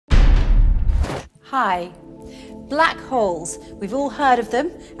Hi. Black holes. We've all heard of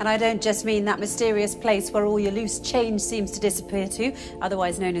them, and I don't just mean that mysterious place where all your loose change seems to disappear to,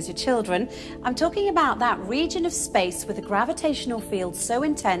 otherwise known as your children. I'm talking about that region of space with a gravitational field so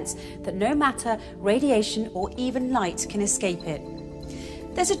intense that no matter, radiation or even light can escape it.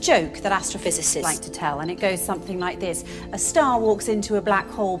 There's a joke that astrophysicists like to tell, and it goes something like this. A star walks into a black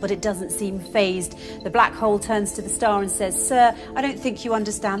hole, but it doesn't seem phased. The black hole turns to the star and says, "Sir, I don't think you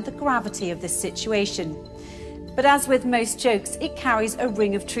understand the gravity of this situation." But as with most jokes, it carries a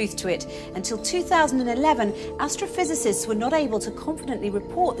ring of truth to it. Until 2011, astrophysicists were not able to confidently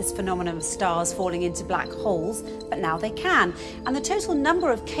report this phenomenon of stars falling into black holes, but now they can. And the total number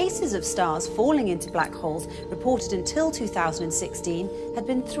of cases of stars falling into black holes reported until 2016 had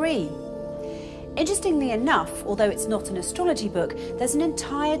been 3. Interestingly enough, although it's not an astrology book, there's an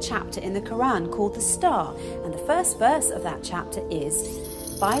entire chapter in the Quran called The Star, and the first verse of that chapter is,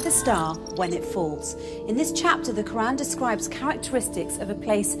 "By the star when it falls." In this chapter, the Quran describes characteristics of a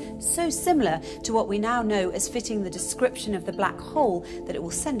place so similar to what we now know as fitting the description of the black hole that it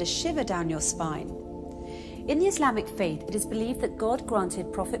will send a shiver down your spine. In the Islamic faith, it is believed that God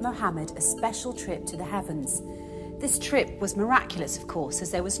granted Prophet Muhammad a special trip to the heavens. This trip was miraculous, of course,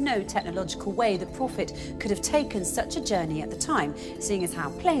 as there was no technological way the Prophet could have taken such a journey at the time, seeing as how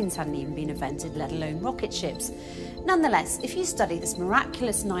planes hadn't even been invented, let alone rocket ships. Nonetheless, if you study this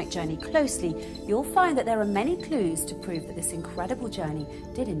miraculous night journey closely, you'll find that there are many clues to prove that this incredible journey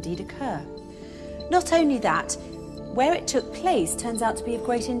did indeed occur. Not only that, where it took place turns out to be of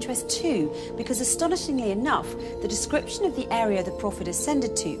great interest too, because astonishingly enough, the description of the area the Prophet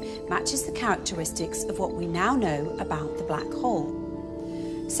ascended to matches the characteristics of what we now know about the black hole.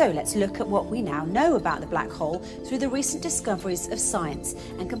 So let's look at what we now know about the black hole through the recent discoveries of science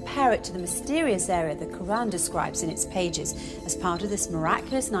and compare it to the mysterious area the Quran describes in its pages as part of this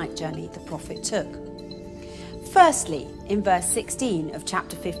miraculous night journey the Prophet took. Firstly, in verse 16 of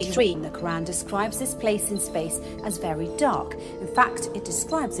chapter 53, the Quran describes this place in space as very dark. In fact, it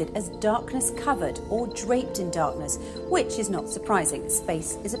describes it as darkness covered or draped in darkness, which is not surprising.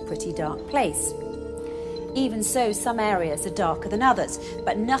 Space is a pretty dark place. Even so, some areas are darker than others,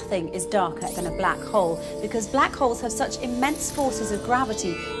 but nothing is darker than a black hole, because black holes have such immense forces of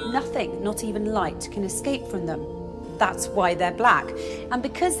gravity, nothing, not even light, can escape from them. That's why they're black. And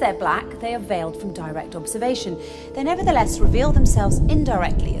because they're black, they are veiled from direct observation. They nevertheless reveal themselves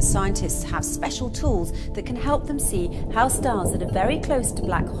indirectly, as scientists have special tools that can help them see how stars that are very close to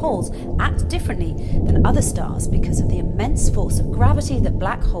black holes act differently than other stars because of the immense force of gravity that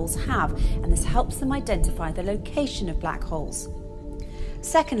black holes have, and this helps them identify the location of black holes.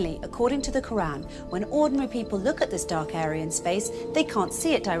 Secondly, according to the Quran, when ordinary people look at this dark area in space, they can't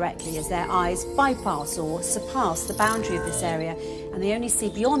see it directly as their eyes bypass or surpass the boundary of this area, and they only see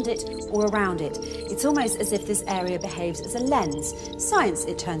beyond it or around it. It's almost as if this area behaves as a lens. Science,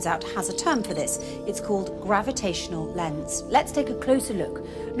 it turns out, has a term for this. It's called gravitational lens. Let's take a closer look.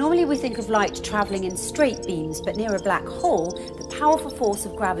 Normally we think of light travelling in straight beams, but near a black hole, the powerful force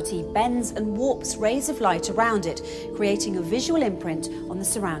of gravity bends and warps rays of light around it, creating a visual imprint on the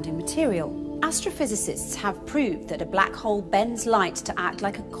surrounding material. Astrophysicists have proved that a black hole bends light to act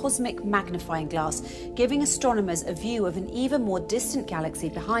like a cosmic magnifying glass, giving astronomers a view of an even more distant galaxy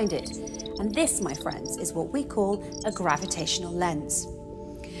behind it. And this, my friends, is what we call a gravitational lens.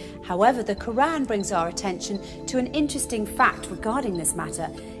 However, the Quran brings our attention to an interesting fact regarding this matter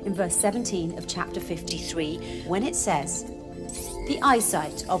in verse 17 of chapter 53, when it says, "The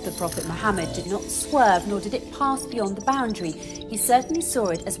eyesight of the Prophet Muhammad did not swerve, nor did it pass beyond the boundary. He certainly saw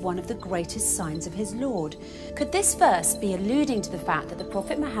it as one of the greatest signs of his Lord." Could this verse be alluding to the fact that the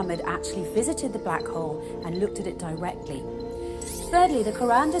Prophet Muhammad actually visited the black hole and looked at it directly? Thirdly, the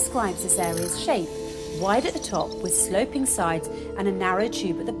Quran describes this area's shape, wide at the top with sloping sides and a narrow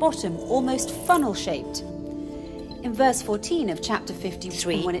tube at the bottom, almost funnel-shaped. In verse 14 of chapter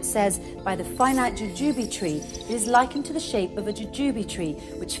 53, when it says, "By the finite jujube tree," it is likened to the shape of a jujube tree,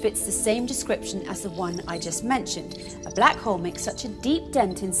 which fits the same description as the one I just mentioned. A black hole makes such a deep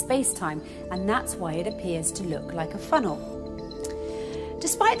dent in space-time, and that's why it appears to look like a funnel.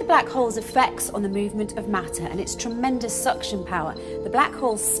 Despite the black hole's effects on the movement of matter and its tremendous suction power, the black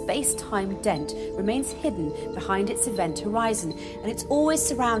hole's space-time dent remains hidden behind its event horizon, and it's always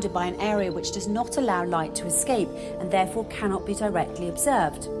surrounded by an area which does not allow light to escape and therefore cannot be directly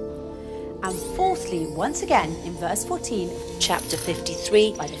observed. And fourthly, once again, in verse 14 of chapter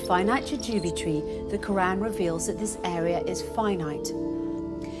 53, "By the finite jujube tree," the Quran reveals that this area is finite.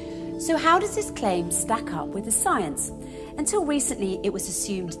 So how does this claim stack up with the science? Until recently, it was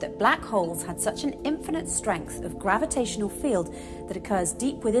assumed that black holes had such an infinite strength of gravitational field that occurs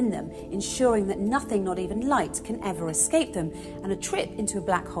deep within them, ensuring that nothing, not even light, can ever escape them, and a trip into a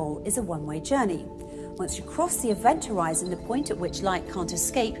black hole is a one-way journey. Once you cross the event horizon, the point at which light can't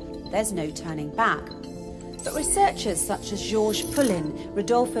escape, there's no turning back. But researchers such as Georges Poulin,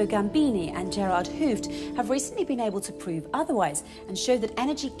 Rodolfo Gambini and Gerard Hooft have recently been able to prove otherwise and show that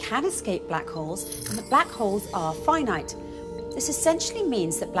energy can escape black holes and that black holes are finite. This essentially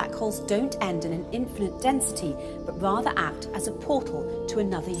means that black holes don't end in an infinite density, but rather act as a portal to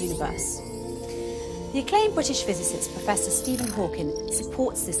another universe. The acclaimed British physicist Professor Stephen Hawking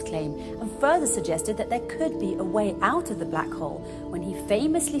supports this claim and further suggested that there could be a way out of the black hole when he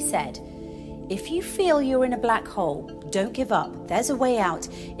famously said, "If you feel you're in a black hole, don't give up. There's a way out.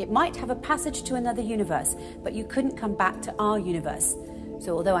 It might have a passage to another universe, but you couldn't come back to our universe.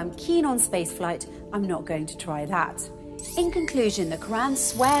 So although I'm keen on spaceflight, I'm not going to try that." In conclusion, the Quran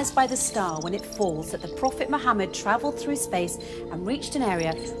swears by the star when it falls that the Prophet Muhammad travelled through space and reached an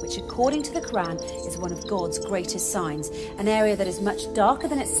area which, according to the Quran, is one of God's greatest signs, an area that is much darker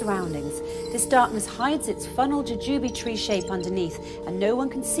than its surroundings. This darkness hides its funnel jujube tree shape underneath, and no one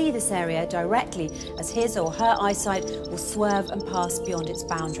can see this area directly as his or her eyesight will swerve and pass beyond its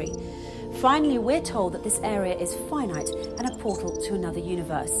boundary. Finally, we're told that this area is finite and a portal to another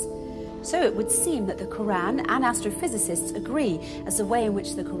universe. So it would seem that the Quran and astrophysicists agree, as the way in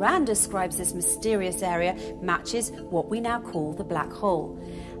which the Quran describes this mysterious area matches what we now call the black hole.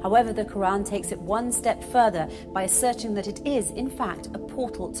 However, the Quran takes it one step further by asserting that it is, in fact, a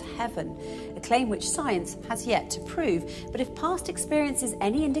portal to heaven, a claim which science has yet to prove. But if past experience is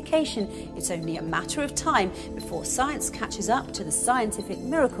any indication, it's only a matter of time before science catches up to the scientific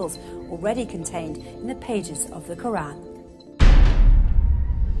miracles already contained in the pages of the Quran.